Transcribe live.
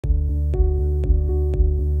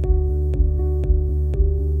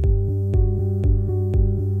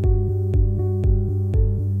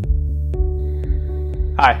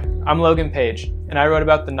I'm Logan Page, and I wrote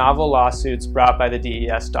about the novel lawsuits brought by the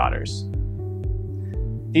DES daughters.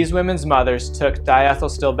 These women's mothers took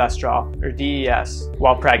Diethylstilbestrol, or DES,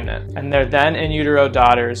 while pregnant, and their then in utero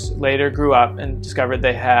daughters later grew up and discovered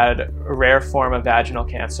they had a rare form of vaginal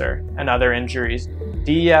cancer and other injuries.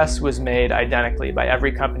 DES was made identically by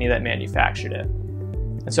every company that manufactured it,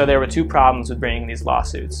 and so there were two problems with bringing these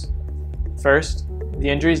lawsuits. First, the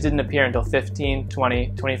injuries didn't appear until 15,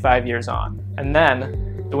 20, 25 years on, and then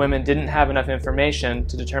the women didn't have enough information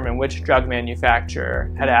to determine which drug manufacturer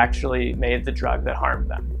had actually made the drug that harmed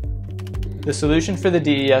them. The solution for the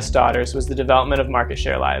DES daughters was the development of market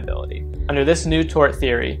share liability. Under this new tort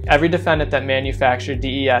theory, every defendant that manufactured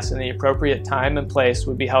DES in the appropriate time and place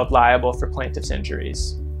would be held liable for plaintiff's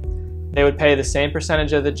injuries. They would pay the same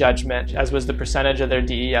percentage of the judgment as was the percentage of their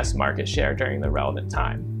DES market share during the relevant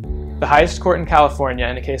time. The highest court in California,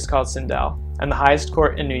 in a case called Sindel, and the highest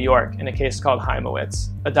court in New York, in a case called Heimowitz,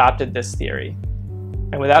 adopted this theory.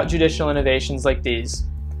 And without judicial innovations like these,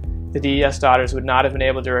 the DES daughters would not have been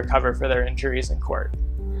able to recover for their injuries in court.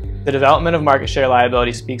 The development of market share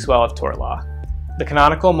liability speaks well of tort law. The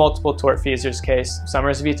canonical multiple tortfeasors case,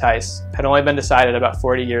 Summers v. Tice, had only been decided about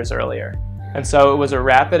 40 years earlier. And so it was a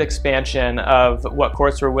rapid expansion of what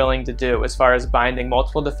courts were willing to do as far as binding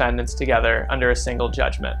multiple defendants together under a single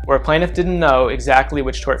judgment, where a plaintiff didn't know exactly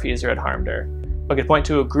which tortfeasor had harmed her, but could point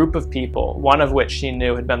to a group of people, one of which she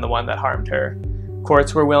knew had been the one that harmed her.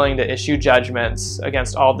 Courts were willing to issue judgments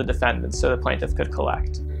against all the defendants so the plaintiff could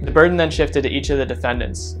collect. The burden then shifted to each of the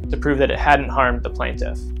defendants to prove that it hadn't harmed the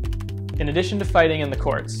plaintiff. In addition to fighting in the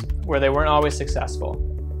courts, where they weren't always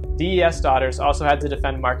successful, DES daughters also had to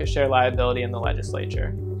defend market share liability in the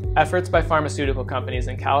legislature. Efforts by pharmaceutical companies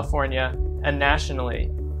in California and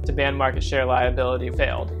nationally to ban market share liability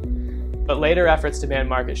failed, but later efforts to ban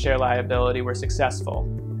market share liability were successful,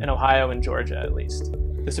 in Ohio and Georgia at least.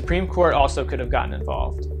 The Supreme Court also could have gotten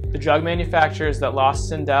involved. The drug manufacturers that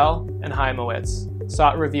lost Sindel and Heimowitz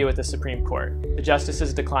sought review at the Supreme Court. The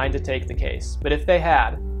justices declined to take the case, but if they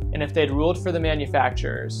had, and if they'd ruled for the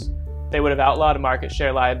manufacturers, they would have outlawed market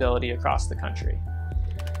share liability across the country.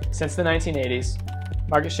 Since the 1980s,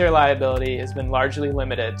 market share liability has been largely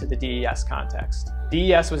limited to the DES context.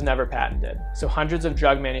 DES was never patented, so hundreds of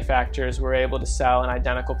drug manufacturers were able to sell an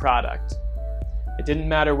identical product. It didn't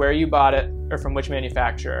matter where you bought it or from which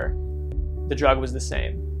manufacturer, the drug was the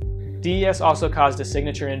same. DES also caused a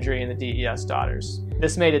signature injury in the DES daughters.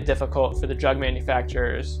 This made it difficult for the drug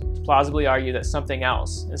manufacturers to plausibly argue that something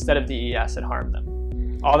else, instead of DES, had harmed them.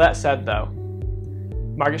 All that said though,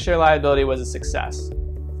 market share liability was a success,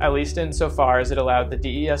 at least insofar as it allowed the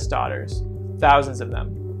DES daughters, thousands of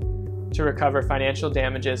them, to recover financial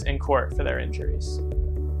damages in court for their injuries.